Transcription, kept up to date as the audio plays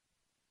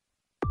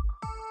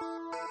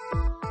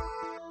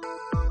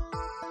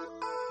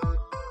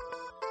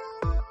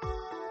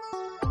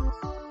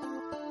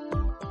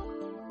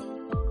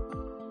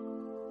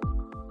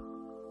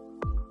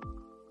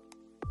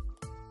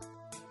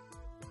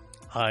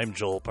I'm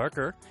Joel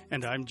Parker.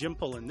 And I'm Jim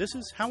Pullen. This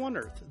is How on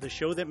Earth, the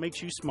show that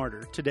makes you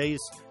smarter. Today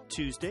is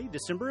Tuesday,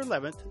 December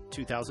 11th,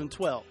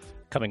 2012.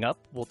 Coming up,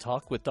 we'll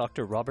talk with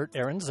Dr. Robert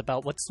Arentz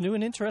about what's new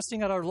and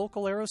interesting at our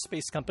local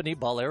aerospace company,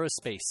 Ball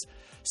Aerospace.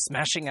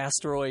 Smashing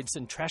asteroids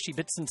and trashy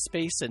bits in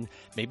space, and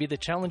maybe the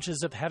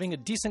challenges of having a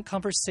decent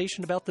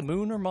conversation about the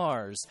moon or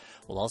Mars.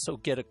 We'll also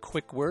get a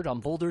quick word on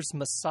Boulder's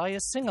Messiah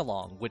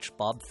Sing-Along, which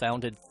Bob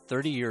founded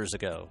 30 years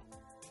ago.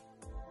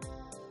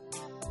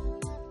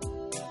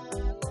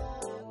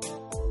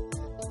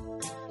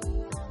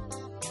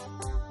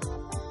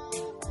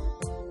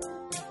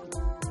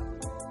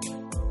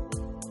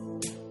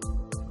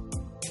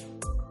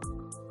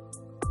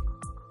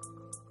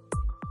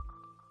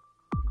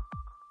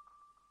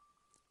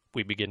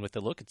 We begin with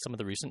a look at some of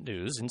the recent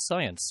news in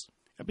science.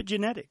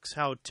 Epigenetics,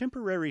 how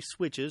temporary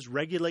switches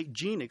regulate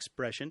gene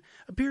expression,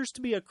 appears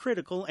to be a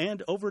critical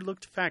and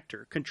overlooked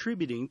factor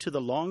contributing to the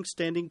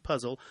long-standing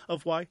puzzle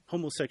of why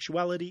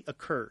homosexuality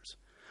occurs.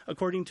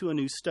 According to a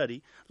new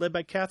study led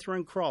by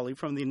Catherine Crawley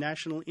from the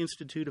National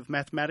Institute of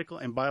Mathematical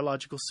and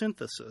Biological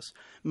Synthesis,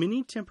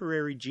 many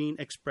temporary gene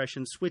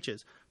expression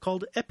switches,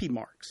 called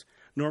epimarks,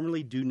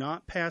 normally do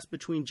not pass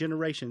between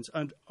generations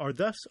and are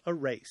thus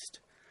erased.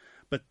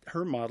 But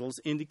her models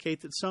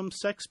indicate that some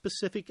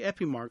sex-specific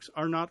epimarks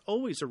are not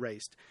always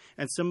erased,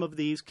 and some of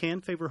these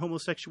can favor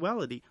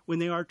homosexuality when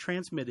they are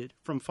transmitted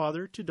from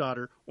father to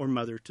daughter or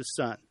mother to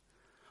son.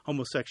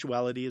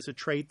 Homosexuality is a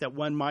trait that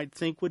one might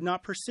think would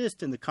not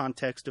persist in the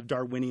context of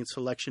Darwinian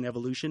selection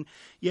evolution,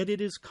 yet it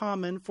is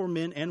common for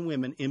men and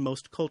women in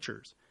most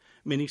cultures.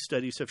 Many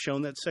studies have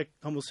shown that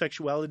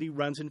homosexuality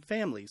runs in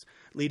families,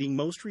 leading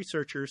most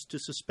researchers to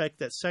suspect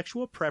that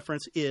sexual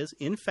preference is,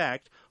 in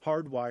fact,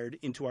 hardwired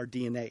into our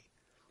DNA.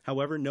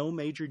 However, no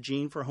major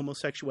gene for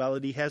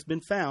homosexuality has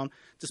been found,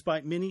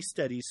 despite many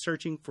studies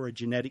searching for a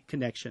genetic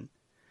connection.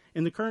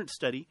 In the current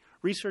study,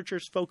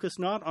 researchers focus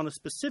not on a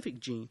specific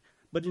gene,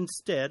 but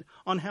instead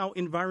on how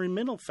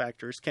environmental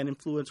factors can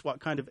influence what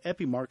kind of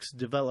epimarks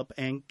develop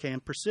and can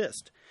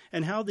persist,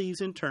 and how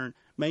these in turn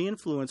may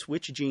influence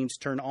which genes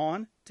turn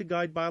on to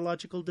guide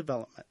biological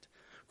development.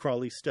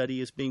 Crawley's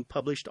study is being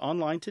published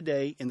online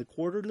today in the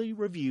Quarterly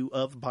Review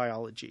of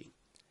Biology.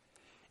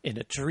 In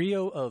a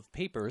trio of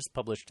papers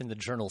published in the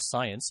journal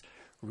Science,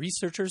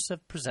 researchers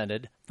have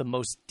presented the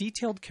most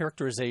detailed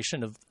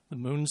characterization of the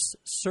moon's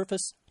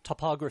surface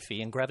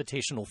topography and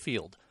gravitational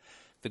field.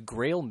 The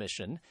GRAIL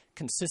mission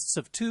consists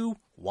of two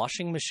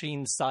washing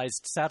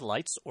machine-sized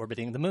satellites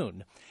orbiting the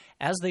moon.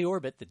 As they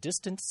orbit, the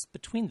distance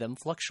between them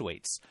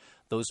fluctuates.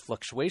 Those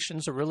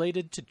fluctuations are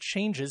related to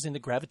changes in the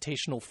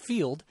gravitational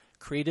field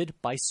created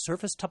by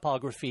surface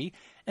topography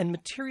and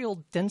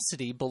material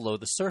density below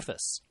the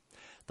surface.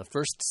 The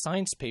first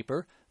science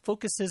paper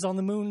focuses on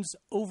the moon's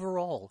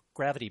overall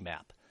gravity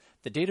map.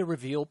 The data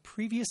reveal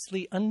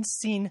previously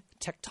unseen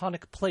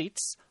tectonic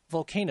plates,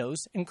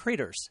 volcanoes, and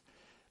craters.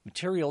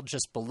 Material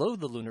just below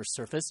the lunar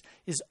surface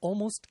is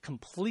almost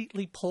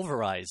completely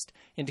pulverized,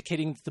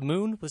 indicating that the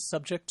moon was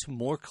subject to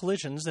more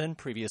collisions than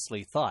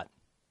previously thought.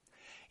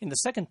 In the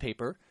second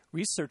paper,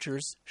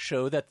 researchers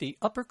show that the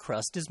upper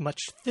crust is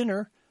much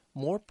thinner,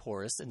 more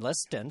porous, and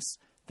less dense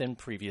than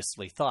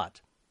previously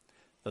thought.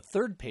 The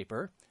third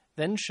paper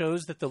then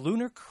shows that the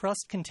lunar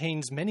crust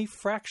contains many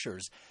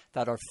fractures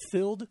that are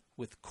filled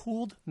with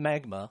cooled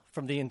magma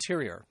from the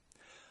interior.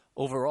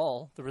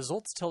 Overall, the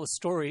results tell a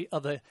story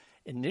of an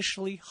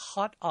initially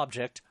hot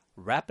object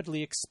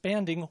rapidly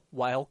expanding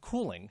while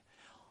cooling.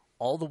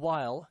 All the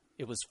while,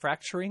 it was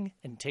fracturing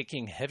and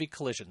taking heavy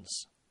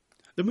collisions.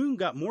 The moon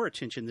got more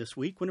attention this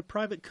week when a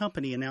private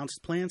company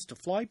announced plans to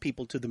fly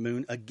people to the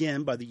moon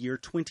again by the year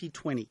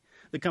 2020.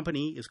 The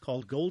company is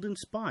called Golden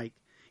Spike,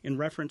 in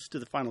reference to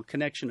the final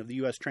connection of the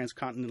U.S.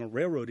 Transcontinental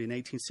Railroad in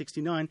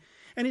 1869,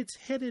 and it's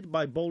headed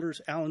by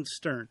Boulder's Alan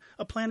Stern,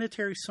 a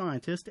planetary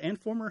scientist and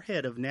former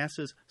head of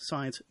NASA's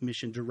Science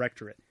Mission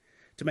Directorate.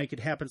 To make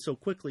it happen so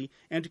quickly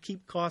and to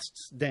keep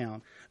costs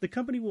down, the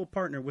company will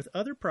partner with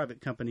other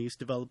private companies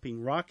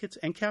developing rockets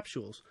and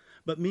capsules,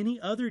 but many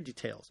other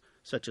details,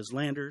 such as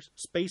landers,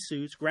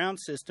 spacesuits, ground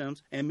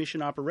systems, and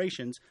mission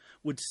operations,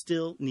 would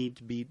still need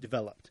to be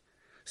developed.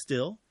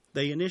 Still,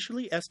 they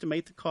initially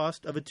estimate the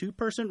cost of a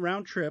two-person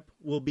round trip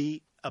will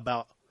be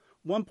about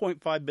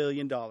 $1.5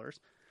 billion.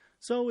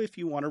 So if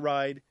you want to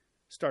ride,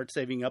 start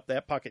saving up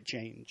that pocket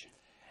change.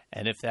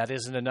 And if that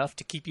isn't enough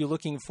to keep you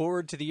looking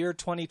forward to the year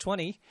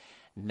 2020,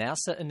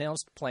 NASA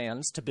announced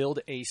plans to build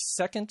a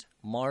second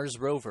Mars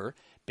rover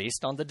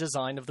based on the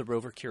design of the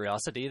rover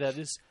Curiosity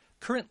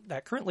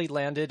that currently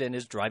landed and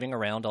is driving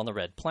around on the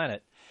red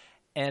planet,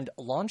 and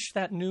launch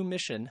that new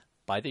mission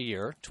by the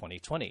year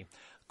 2020.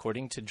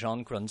 According to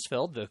John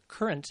Grunsfeld, the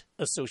current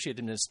Associate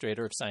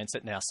Administrator of Science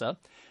at NASA,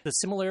 the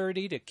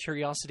similarity to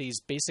Curiosity's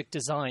basic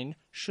design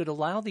should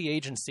allow the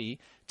agency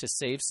to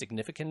save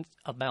significant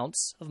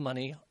amounts of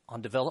money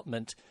on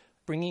development,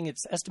 bringing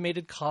its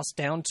estimated cost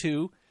down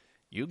to,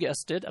 you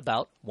guessed it,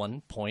 about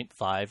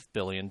 $1.5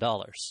 billion.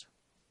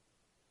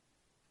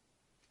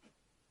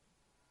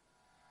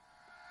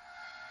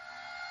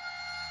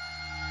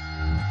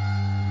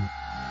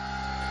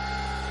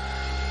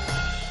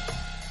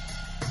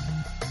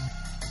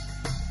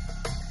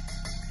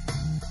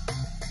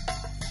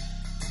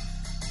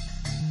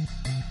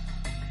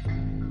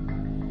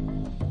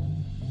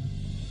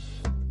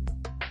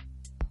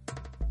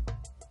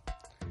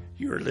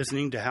 You're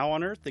listening to How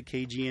on Earth, the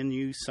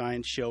KGNU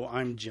Science Show.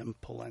 I'm Jim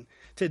Pullen.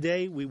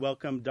 Today, we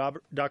welcome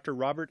Dr.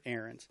 Robert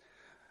Arentz.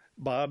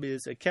 Bob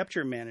is a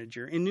capture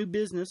manager in new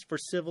business for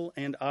civil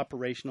and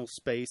operational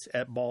space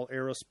at Ball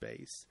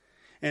Aerospace.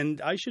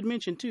 And I should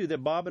mention, too,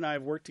 that Bob and I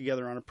have worked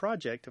together on a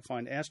project to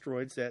find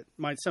asteroids that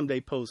might someday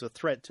pose a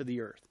threat to the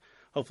Earth.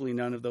 Hopefully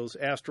none of those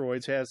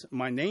asteroids has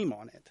my name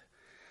on it.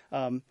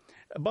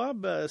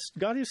 Bob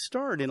got his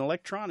start in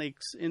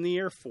electronics in the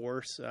Air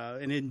Force,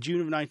 and in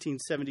June of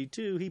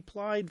 1972, he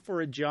applied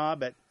for a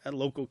job at a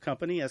local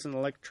company as an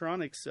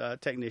electronics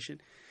technician,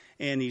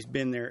 and he's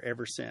been there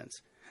ever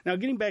since. Now,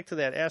 getting back to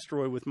that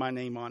asteroid with my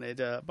name on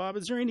it, Bob,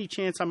 is there any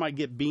chance I might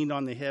get beamed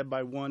on the head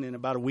by one in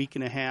about a week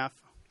and a half?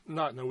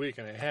 Not in a week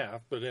and a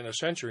half, but in a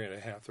century and a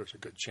half, there's a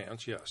good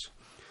chance, yes.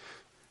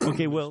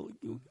 Okay, well,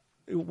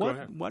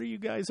 what are you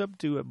guys up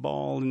to at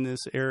Ball in this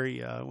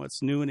area?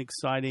 What's new and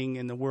exciting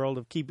in the world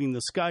of keeping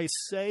the sky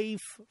safe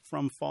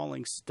from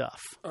falling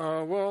stuff?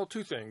 Well,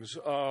 two things.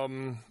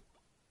 For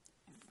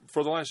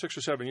the last 6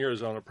 or 7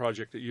 years on a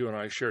project that you and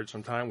I shared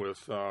some time with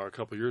a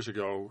couple of years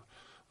ago,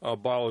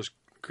 Ball has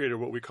created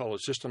what we call a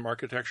system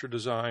architecture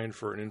design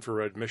for an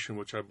infrared mission,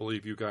 which I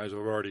believe you guys have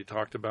already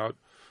talked about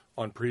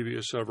on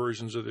previous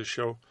versions of this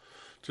show,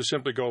 to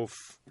simply go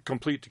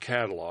complete the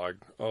catalog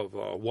of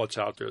what's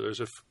out there. There's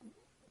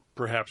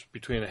perhaps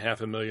between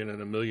 500,000 and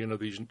 1 million of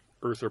these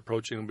Earth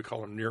approaching, we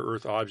call them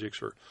near-Earth objects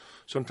or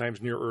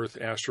sometimes near-Earth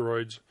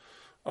asteroids.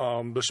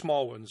 The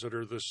small ones that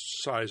are the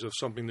size of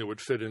something that would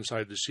fit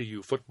inside the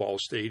CU football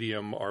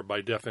stadium are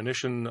by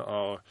definition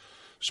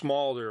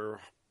small.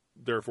 They're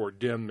therefore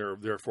dim. They're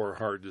therefore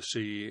hard to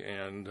see.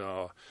 And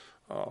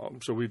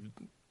so we've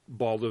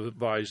Ball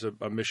devised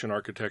a mission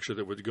architecture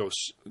that would go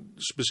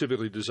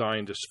specifically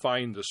designed to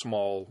find the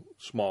small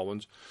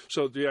ones.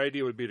 So the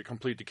idea would be to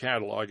complete the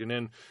catalog, and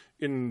then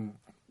in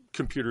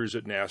computers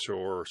at NASA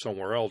or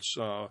somewhere else,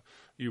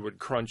 you would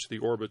crunch the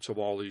orbits of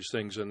all these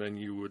things, and then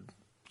you would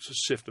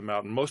sift them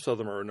out. And most of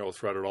them are no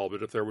threat at all,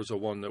 but if there was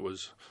one that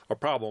was a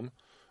problem,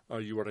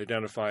 you would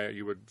identify it,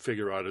 you would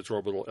figure out its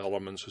orbital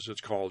elements, as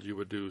it's called. You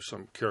would do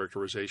some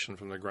characterization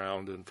from the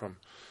ground and from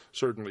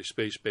certainly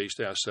space-based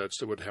assets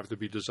that would have to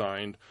be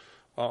designed.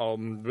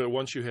 But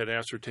once you had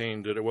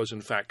ascertained that it was in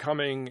fact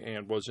coming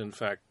and was in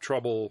fact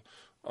trouble,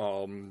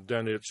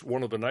 then it's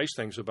one of the nice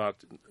things about,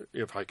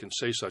 if I can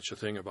say such a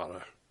thing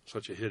about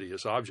such a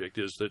hideous object,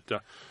 is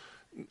that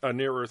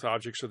near-Earth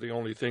objects are the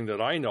only thing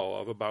that I know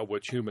of about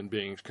which human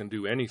beings can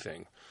do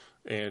anything.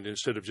 And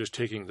instead of just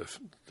taking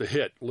the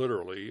hit,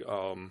 literally,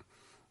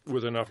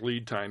 with enough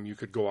lead time, you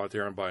could go out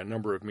there and by a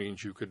number of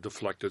means you could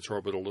deflect its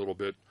orbit a little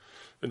bit.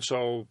 And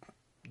so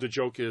the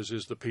joke is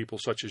the people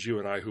such as you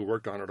and I who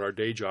worked on it, our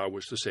day job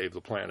was to save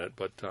the planet.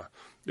 But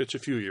it's a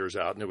few years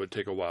out, and it would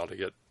take a while to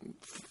get,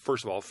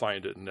 first of all,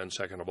 find it, and then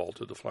second of all,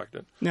 to deflect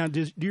it. Now,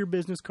 do your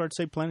business card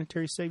say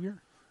planetary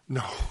savior?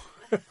 No.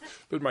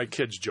 But my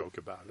kids joke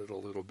about it a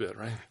little bit,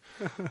 right?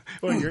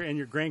 Well,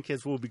 your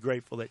grandkids will be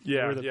grateful that you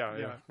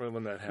were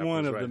when that happens,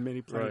 one of the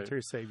many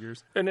planetary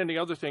saviors. And then the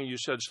other thing, you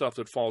said stuff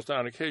that falls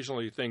down.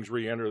 Occasionally things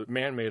re-enter.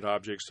 Man-made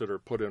objects that are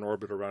put in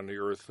orbit around the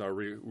Earth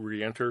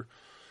re-enter.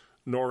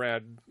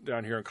 NORAD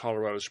down here in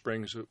Colorado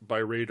Springs by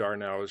radar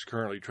now is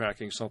currently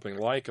tracking something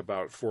like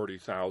about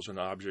 40,000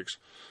 objects,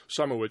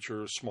 some of which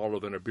are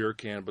smaller than a beer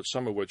can, but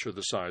some of which are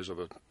the size of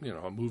a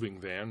moving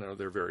van.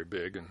 They're very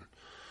big, and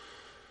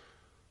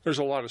there's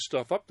a lot of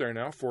stuff up there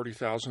now.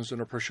 40,000 is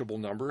an appreciable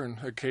number, and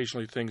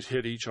occasionally things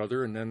hit each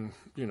other, and then,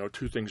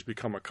 two things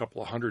become a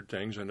couple of hundred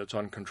things, and it's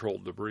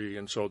uncontrolled debris.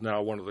 And so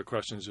now one of the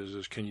questions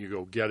is can you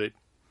go get it?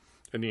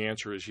 And the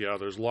answer is yeah,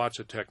 there's lots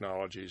of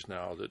technologies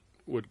now that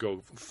would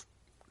go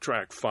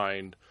track,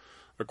 find,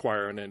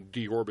 acquire, and then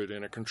deorbit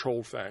in a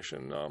controlled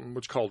fashion,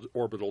 what's called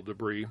orbital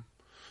debris.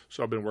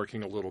 So I've been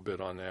working a little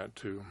bit on that,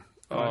 too.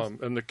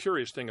 And the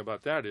curious thing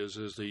about that is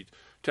the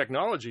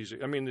technologies,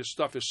 this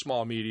stuff is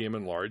small, medium,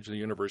 and large. The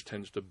universe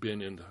tends to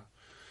bin into,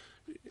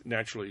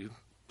 naturally,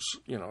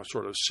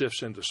 sort of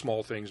sifts into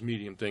small things,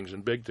 medium things,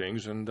 and big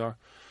things. And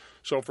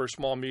so for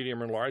small,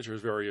 medium, and large,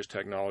 there's various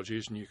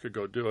technologies, and you could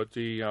go do it.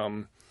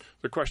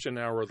 The question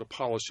now are the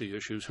policy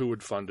issues. Who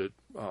would fund it?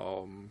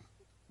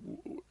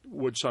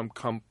 Would some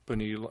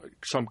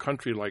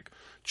country like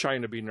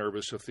China be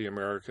nervous if the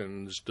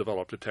Americans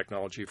developed a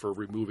technology for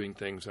removing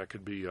things that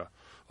could be a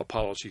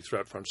policy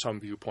threat from some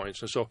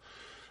viewpoints? And so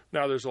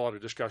now there's a lot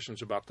of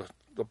discussions about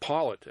the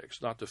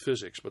politics, not the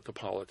physics, but the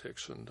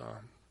politics. And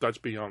that's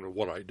beyond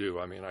what I do.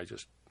 I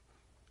just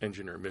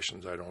engineer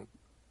missions. I don't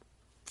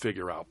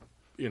figure out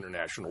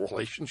international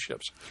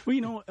relationships.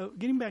 Well,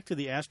 getting back to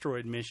the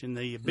asteroid mission,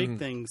 the big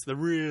things, the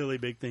really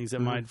big things that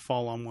might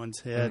fall on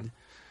one's head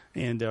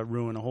and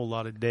ruin a whole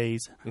lot of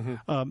days.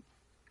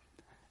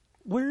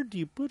 Where do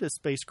you put a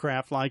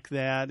spacecraft like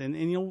that?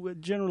 And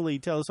generally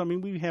tell us,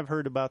 we have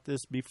heard about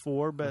this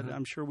before, but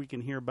I'm sure we can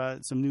hear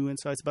about some new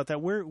insights about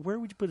that. Where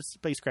would you put a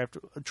spacecraft?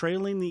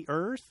 Trailing the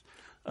Earth?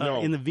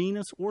 No. In the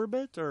Venus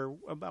orbit? Or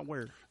about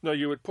where? No,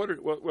 you would put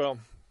it, well,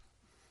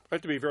 I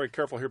have to be very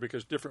careful here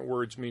because different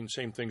words mean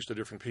same things to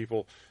different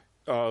people.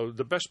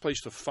 The best place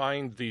to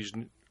find these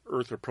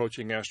Earth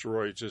approaching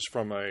asteroids is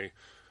from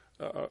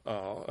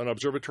an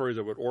observatory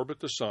that would orbit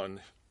the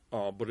sun,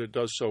 but it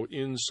does so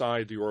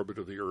inside the orbit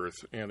of the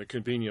Earth, and a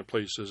convenient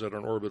place is at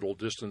an orbital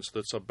distance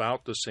that's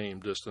about the same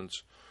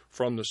distance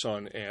from the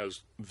sun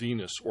as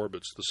Venus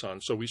orbits the sun.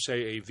 So we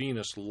say a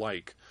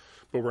Venus-like,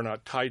 but we're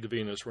not tied to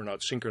Venus, we're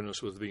not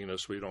synchronous with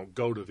Venus, we don't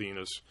go to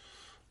Venus.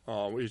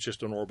 It's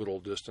just an orbital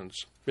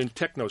distance. In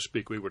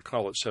techno-speak, we would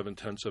call it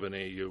 7/10 of an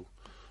AU,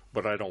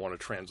 but I don't want to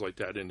translate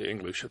that into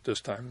English at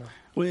this time.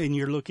 Well, and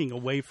you're looking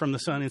away from the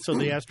sun, and so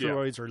the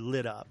asteroids are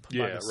lit up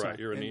by the sun. Right.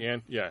 You're in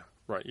the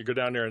right. You go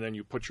down there, and then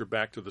you put your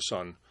back to the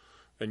sun,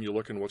 and you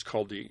look in what's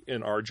called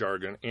in our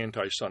jargon,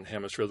 anti-sun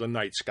hemisphere, the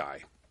night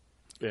sky,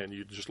 and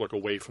you just look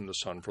away from the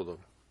sun for the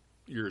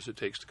years it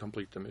takes to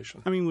complete the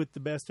mission. I mean, with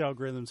the best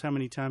algorithms, how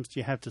many times do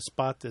you have to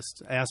spot this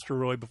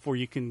asteroid before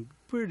you can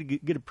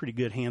get a pretty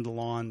good handle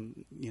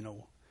on,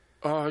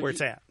 where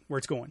it's at, where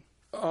it's going?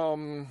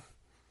 The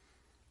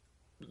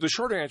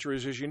short answer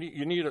is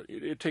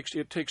it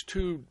takes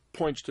 2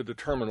 points to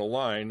determine a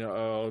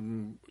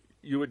line.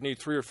 You would need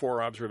 3 or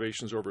 4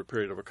 observations over a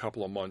period of a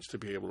couple of months to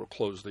be able to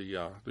close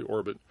the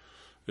orbit,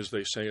 as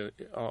they say.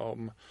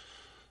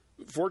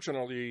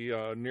 Fortunately,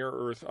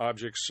 near-Earth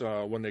objects,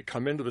 when they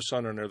come into the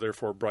sun and are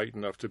therefore bright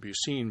enough to be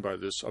seen by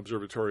this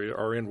observatory,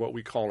 are in what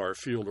we call our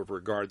field of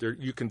regard.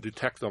 You can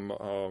detect them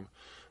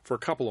for a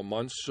couple of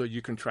months, so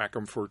you can track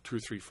them for 2,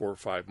 3, 4,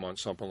 5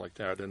 months, something like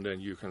that, and then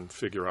you can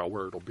figure out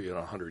where it'll be in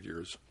 100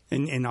 years.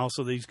 And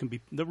also these can be,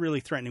 the really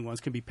threatening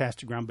ones can be passed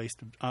to ground-based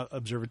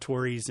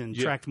observatories and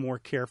tracked more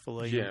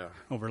carefully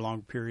over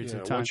long periods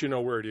of time. Once you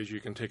know where it is,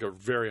 you can take a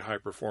very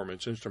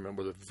high-performance instrument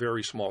with a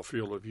very small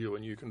field of view,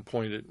 and you can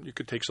point it. You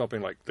could take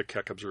something like the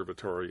Keck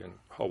Observatory in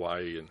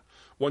Hawaii, and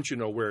once you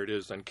know where it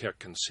is, then Keck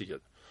can see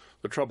it.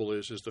 The trouble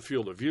is the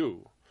field of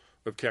view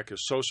of Keck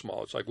is so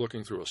small, it's like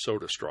looking through a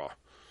soda straw,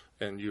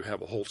 and you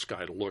have a whole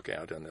sky to look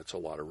at, and it's a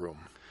lot of room.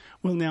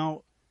 Well,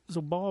 now,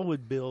 so Ball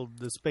would build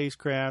the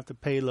spacecraft, the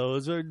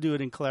payloads, or do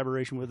it in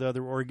collaboration with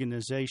other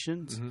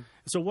organizations. Mm-hmm.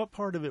 So what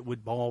part of it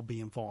would Ball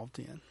be involved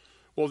in?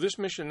 Well, this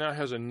mission now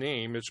has a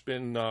name. It's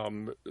been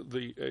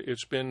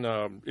it's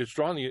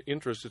drawn the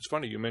interest. It's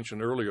funny you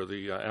mentioned earlier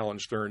the Alan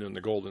Stern and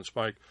the Golden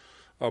Spike.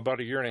 About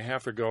a year and a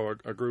half ago,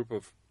 a group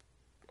of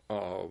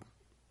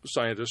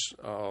scientists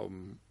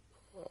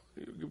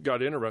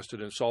got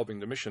interested in solving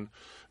the mission.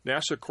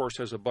 NASA, of course,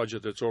 has a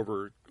budget that's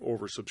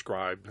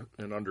oversubscribed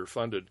and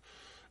underfunded.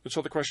 And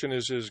so the question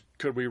is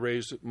could we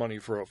raise money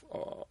for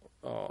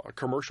a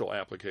commercial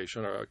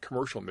application, or a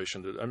commercial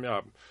mission?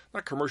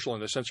 Not commercial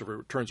in the sense of it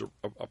returns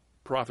a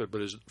profit,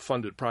 but is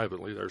funded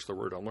privately. There's the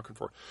word I'm looking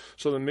for.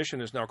 So the mission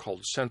is now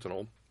called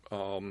Sentinel,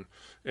 and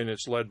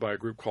it's led by a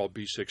group called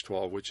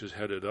B612, which is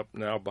headed up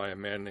now by a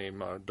man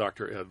named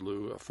Dr. Ed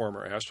Liu, a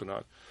former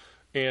astronaut.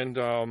 And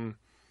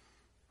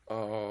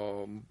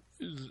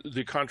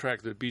the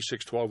contract that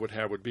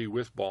B612 would be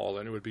with Ball,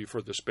 and it would be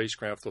for the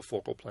spacecraft, the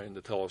focal plane,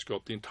 the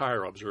telescope, the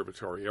entire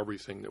observatory,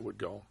 everything that would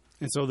go.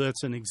 And so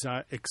that's an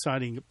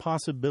exciting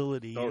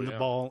possibility in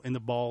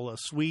the Ball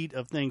suite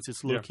of things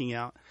it's looking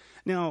out.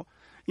 Now,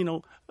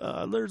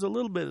 there's a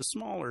little bit of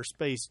smaller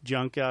space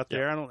junk out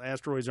there.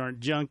 Asteroids aren't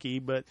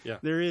junky, but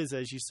there is,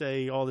 as you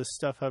say, all this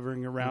stuff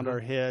hovering around our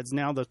heads.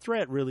 Now, the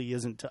threat really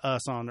isn't to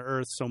us on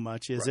Earth so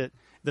much, is it?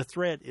 The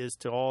threat is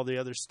to all the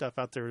other stuff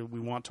out there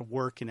we want to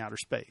work in outer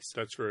space.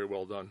 That's very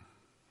well done.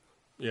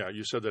 Yeah,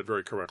 you said that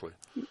very correctly.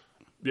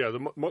 Yeah,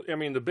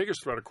 the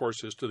biggest threat, of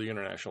course, is to the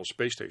International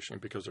Space Station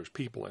because there's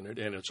people in it,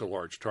 and it's a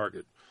large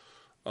target.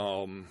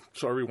 So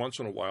every once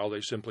in a while, they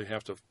simply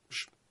have to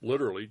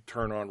literally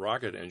turn on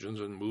rocket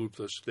engines and move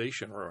the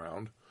station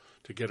around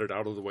to get it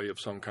out of the way of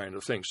some kind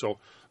of thing. So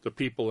the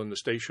people in the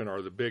station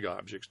are the big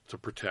objects to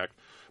protect.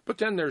 But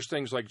then there's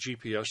things like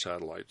GPS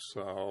satellites,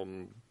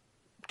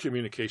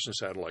 communication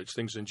satellites,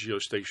 things in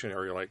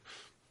geostationary like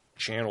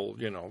channel,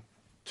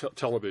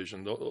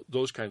 television,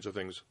 those kinds of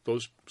things.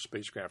 Those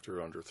spacecraft are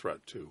under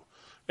threat too.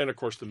 And of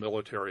course the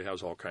military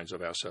has all kinds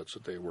of assets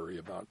that they worry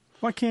about.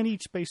 Why can't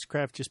each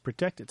spacecraft just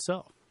protect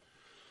itself?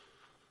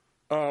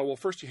 Well,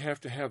 first you have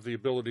to have the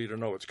ability to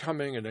know it's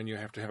coming, and then you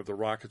have to have the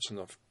rockets and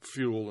the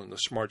fuel and the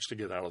smarts to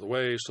get out of the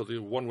way. So the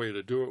one way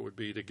to do it would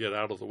be to get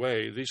out of the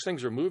way. These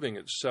things are moving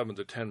at 7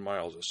 to 10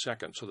 miles a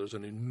second, so there's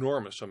an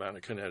enormous amount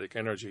of kinetic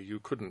energy. You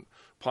couldn't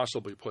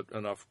possibly put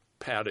enough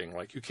padding.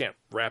 Like, you can't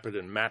wrap it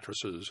in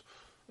mattresses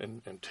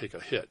and take a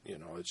hit.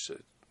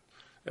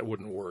 It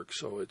wouldn't work.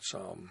 So it's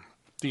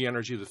the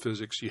energy, the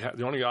physics.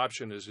 The only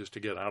option is to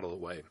get out of the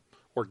way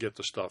or get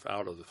the stuff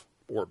out of the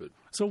orbit.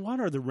 So what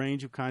are the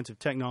range of kinds of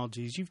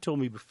technologies? You've told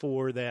me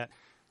before that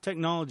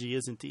technology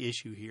isn't the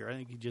issue here. I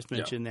think you just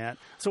mentioned that.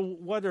 So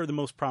what are the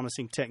most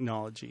promising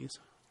technologies?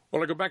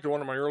 Well, I go back to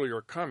one of my earlier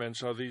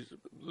comments.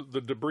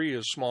 The debris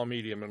is small,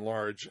 medium, and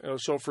large.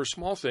 So for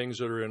small things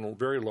that are in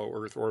very low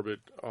Earth orbit,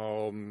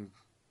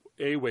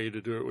 a way to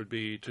do it would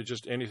be to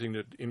just anything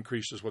that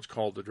increases what's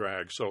called the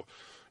drag. So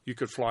you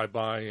could fly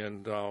by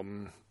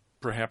and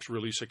perhaps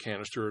release a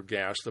canister of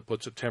gas that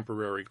puts a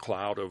temporary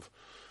cloud of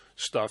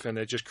stuff, and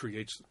it just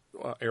creates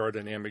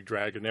aerodynamic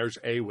drag, and there's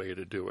a way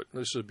to do it.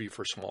 This would be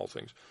for small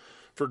things.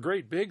 For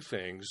great big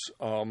things,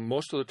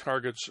 most of the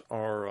targets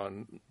are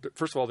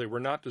first of all, they were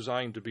not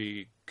designed to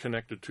be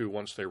connected to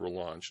once they were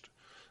launched.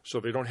 So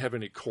they don't have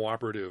any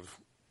cooperative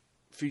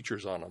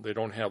features on them. They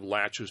don't have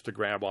latches to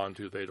grab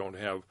onto. They don't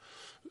have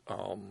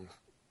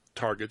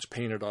targets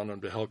painted on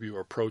them to help you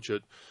approach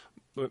it.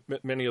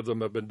 Many of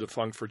them have been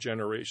defunct for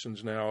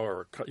generations now,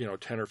 or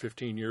 10 or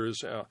 15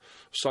 years.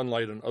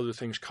 Sunlight and other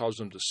things cause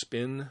them to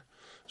spin.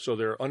 So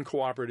they're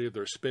uncooperative,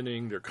 they're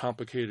spinning, they're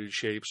complicated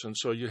shapes, and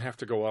so you have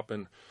to go up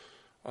and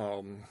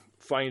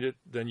find it.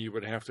 Then you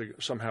would have to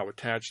somehow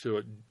attach to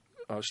it,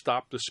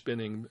 stop the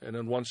spinning, and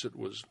then once it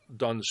was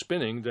done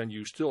spinning, then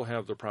you still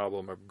have the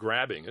problem of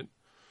grabbing it.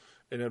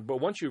 But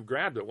once you've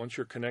grabbed it, once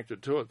you're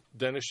connected to it,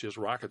 then it's just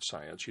rocket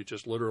science. You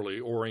just literally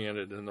orient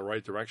it in the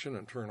right direction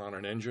and turn on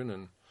an engine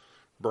and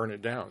burn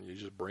it down. You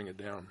just bring it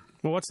down.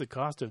 Well, what's the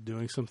cost of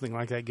doing something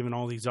like that, given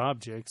all these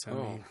objects? I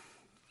mean,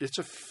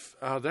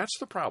 that's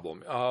the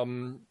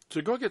problem.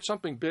 To go get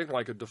something big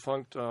like a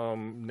defunct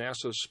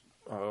NASA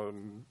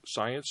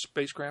science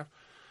spacecraft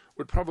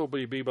would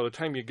probably be, by the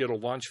time you get a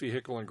launch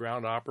vehicle and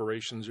ground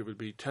operations, it would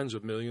be tens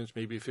of millions,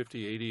 maybe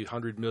 50, 80,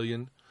 100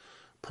 million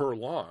per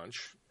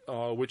launch.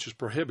 Which is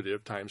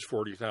prohibitive, times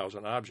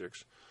 40,000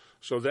 objects.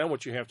 So then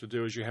what you have to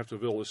do is you have to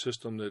build a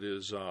system that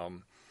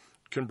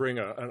can bring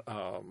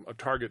a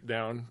target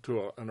down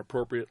to an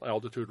appropriate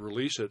altitude,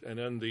 release it, and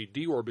then the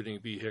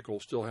deorbiting vehicle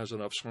still has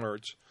enough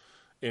smarts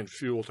and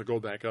fuel to go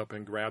back up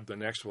and grab the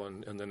next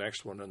one and the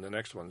next one and the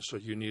next one. So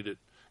you need it.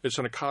 It's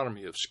an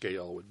economy of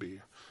scale would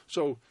be.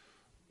 So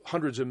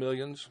hundreds of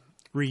millions.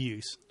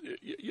 Reuse.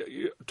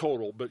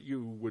 Total, but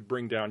you would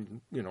bring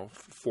down,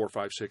 4,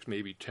 5, 6,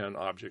 maybe 10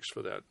 objects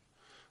for that.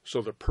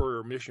 So the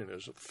per mission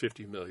is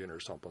 50 million or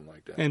something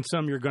like that. And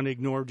some you're going to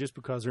ignore just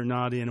because they're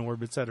not in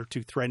orbits that are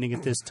too threatening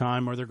at this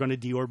time, or they're going to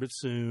deorbit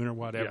soon or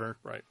whatever.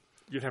 Yeah, right.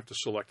 You'd have to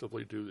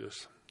selectively do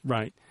this.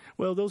 Right.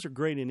 Well, those are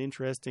great and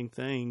interesting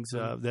things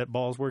that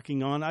Ball's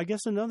working on. I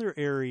guess another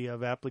area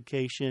of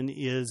application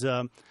is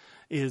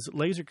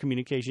laser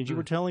communications. You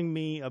were telling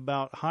me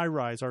about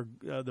HiRISE,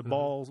 the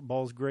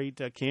Ball's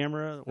great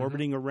camera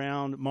orbiting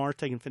around Mars,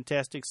 taking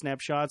fantastic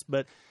snapshots,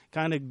 but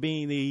kind of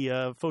being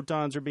the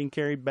photons are being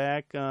carried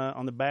back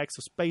on the backs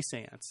of space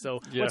ants.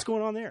 So what's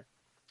going on there?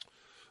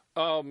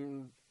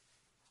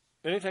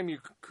 Anytime you,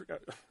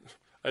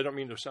 I don't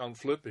mean to sound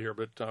flip here,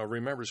 but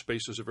remember,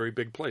 space is a very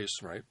big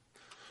place, right?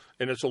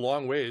 And it's a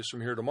long ways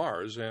from here to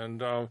Mars,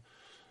 and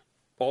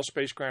all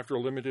spacecraft are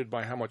limited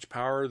by how much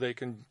power they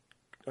can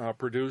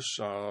produce,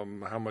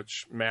 how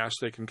much mass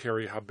they can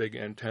carry, how big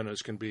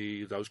antennas can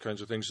be, those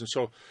kinds of things. And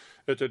so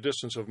at the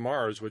distance of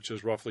Mars, which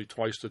is roughly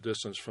twice the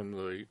distance from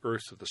the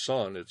Earth to the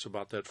Sun, it's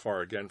about that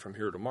far again from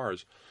here to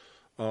Mars.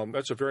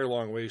 That's a very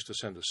long ways to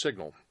send a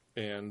signal.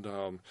 And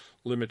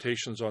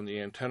limitations on the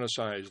antenna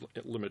size,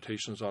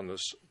 limitations on the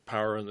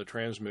power in the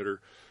transmitter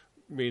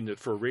mean that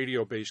for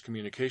radio-based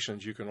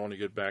communications, you can only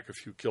get back a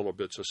few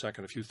kilobits a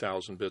second, a few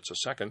thousand bits a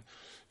second.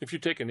 If you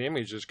take an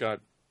image that's got,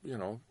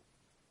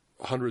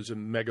 hundreds of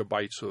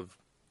megabytes of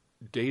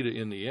data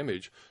in the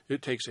image,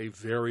 it takes a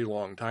very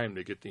long time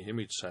to get the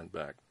image sent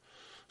back.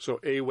 So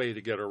a way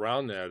to get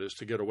around that is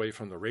to get away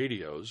from the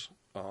radios,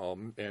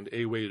 and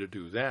a way to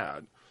do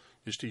that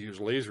is to use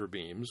laser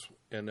beams,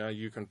 and now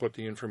you can put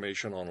the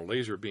information on a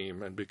laser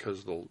beam, and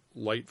because the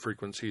light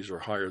frequencies are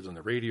higher than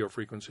the radio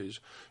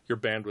frequencies, your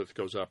bandwidth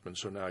goes up, and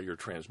so now your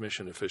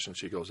transmission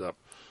efficiency goes up.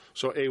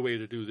 So a way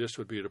to do this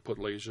would be to put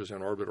lasers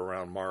in orbit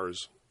around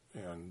Mars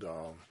and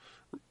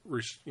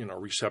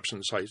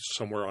reception sites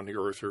somewhere on the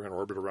Earth or in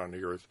orbit around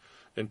the Earth,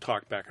 and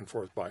talk back and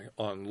forth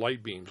on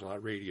light beams,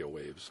 not radio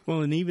waves.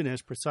 Well, and even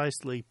as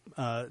precisely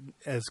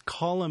as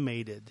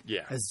collimated,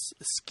 as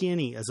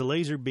skinny as a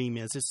laser beam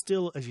is, it's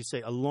still, as you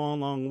say, a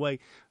long, long way.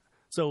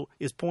 So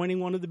is pointing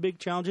one of the big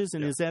challenges,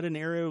 and is that an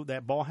area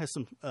that Ball has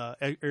some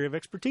area of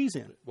expertise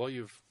in? Well,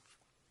 you've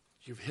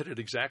hit it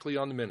exactly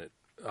on the minute.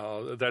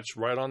 That's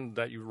right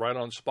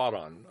on spot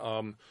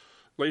on.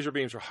 Laser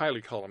beams are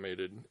highly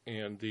collimated,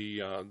 and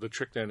the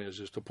trick then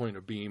is to point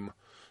a beam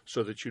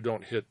so that you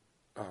don't hit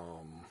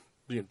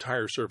the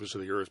entire surface of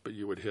the Earth, but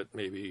you would hit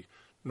maybe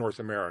North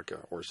America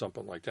or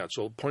something like that.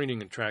 So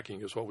pointing and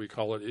tracking is what we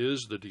call it,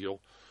 is the deal,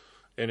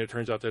 and it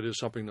turns out that is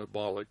something that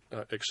Ball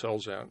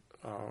excels at.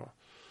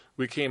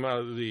 We came out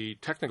of the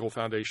technical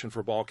foundation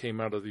for Ball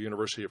came out of the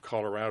University of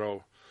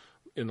Colorado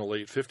in the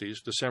late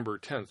 50s. December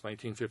 10th,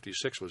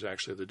 1956 was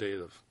actually the day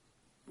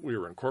we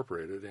were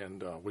incorporated,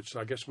 and which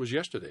I guess was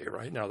yesterday,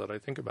 right, now that I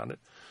think about it.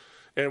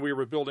 And we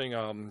were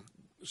building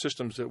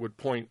systems that would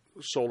point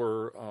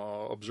solar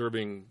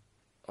observing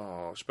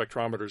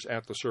spectrometers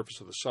at the surface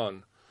of the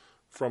sun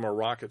from a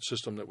rocket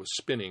system that was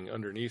spinning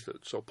underneath it.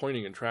 So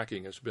pointing and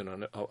tracking has been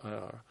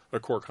a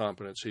core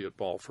competency at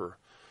Ball for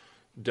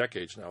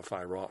decades now,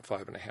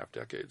 5.5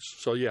 decades.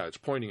 So yeah, it's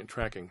pointing and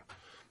tracking.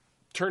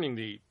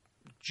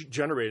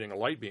 Generating a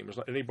light beam is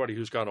not anybody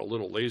who's got a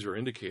little laser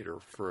indicator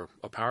for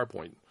a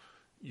PowerPoint.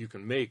 You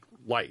can make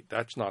light.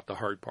 That's not the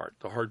hard part.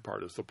 The hard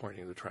part is the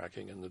pointing, the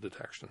tracking, and the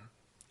detection.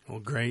 Well,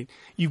 great.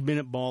 You've been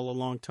at Ball a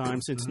long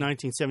time. Since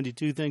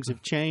 1972, things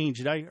have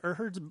changed. I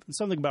heard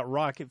something about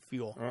rocket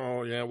fuel.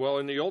 Oh, yeah. Well,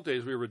 in the old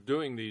days, we were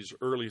doing these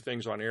early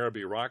things on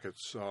Aerobee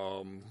rockets,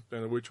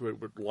 which we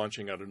were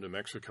launching out of New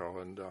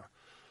Mexico. And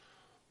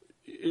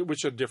it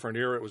was a different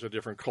era. It was a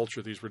different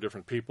culture. These were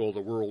different people.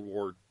 The World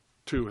War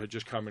II had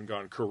just come and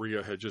gone.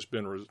 Korea had just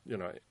been,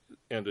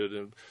 ended.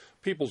 And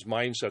people's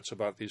mindsets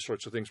about these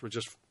sorts of things were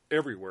just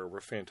everywhere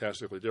were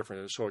fantastically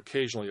different. And so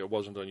occasionally it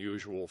wasn't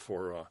unusual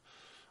for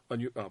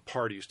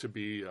parties to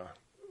be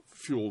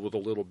fueled with a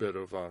little bit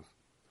of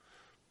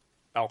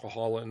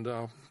alcohol and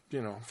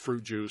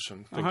fruit juice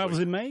and things. How was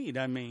it made?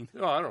 I mean,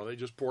 I don't know. They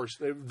just pour.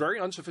 They're very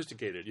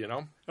unsophisticated,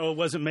 Oh, it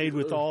wasn't made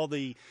with all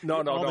the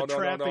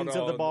trappings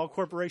of the Ball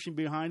Corporation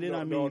behind it.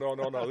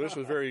 No. This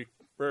was very,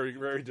 very,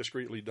 very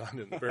discreetly done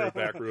in the very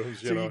back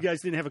rooms. So you guys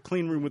didn't have a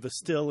clean room with a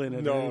still in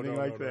it or anything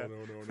like that?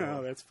 No.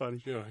 Oh, that's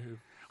funny. Yeah.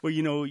 Well,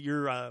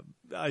 you're.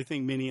 I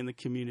think many in the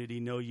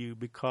community know you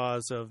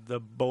because of the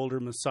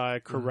Boulder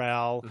Messiah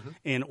Chorale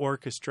and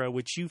Orchestra,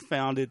 which you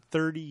founded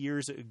 30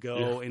 years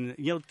ago. Yeah. And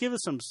give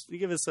us a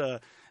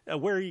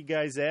where are you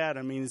guys at?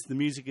 I mean, is the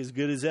music as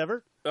good as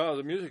ever?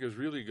 The music is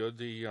really good.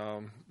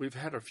 We've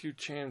had a few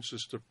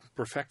chances to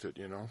perfect it.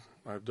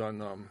 I've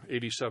done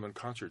 87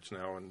 concerts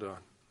now, and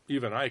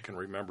even I can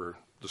remember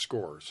the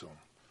score. So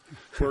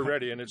we're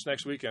ready, and it's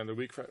next weekend. A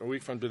week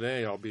from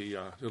today, it'll be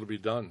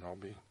done. I'll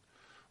be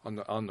on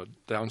the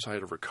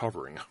downside of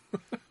recovering.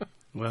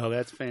 Well,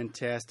 that's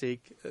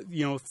fantastic.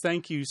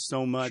 Thank you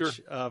so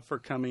much for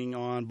coming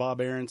on, Bob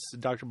Arentz,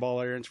 Dr. Ball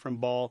Arentz from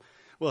Ball.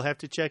 We'll have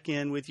to check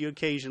in with you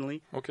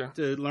occasionally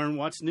to learn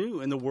what's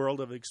new in the world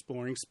of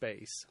exploring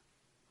space.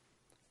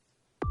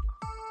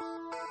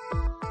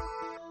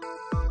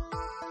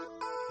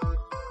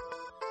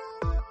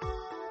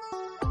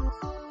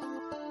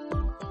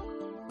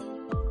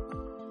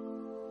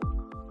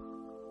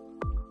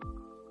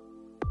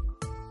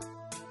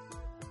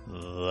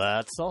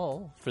 That's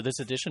all for this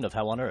edition of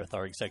How on Earth.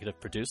 Our executive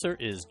producer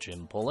is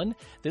Jim Pullen.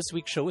 This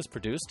week's show is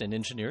produced and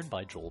engineered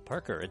by Joel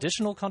Parker.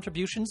 Additional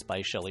contributions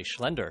by Shelley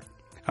Schlender.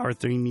 Our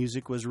theme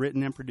music was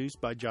written and produced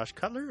by Josh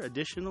Cutler.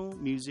 Additional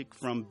music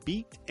from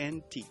Beat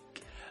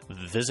Antique.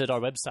 Visit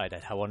our website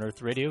at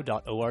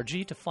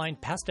howonearthradio.org to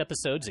find past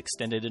episodes,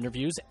 extended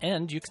interviews,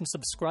 and you can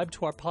subscribe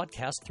to our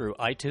podcast through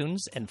iTunes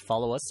and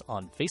follow us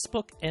on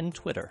Facebook and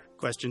Twitter.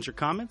 Questions or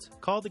comments?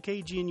 Call the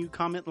KGNU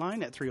comment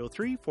line at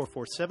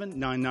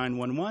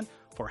 303-447-9911.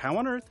 For How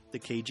on Earth, the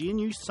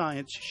KGNU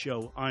Science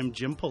Show, I'm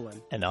Jim Pullen.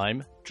 And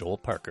I'm Joel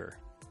Parker.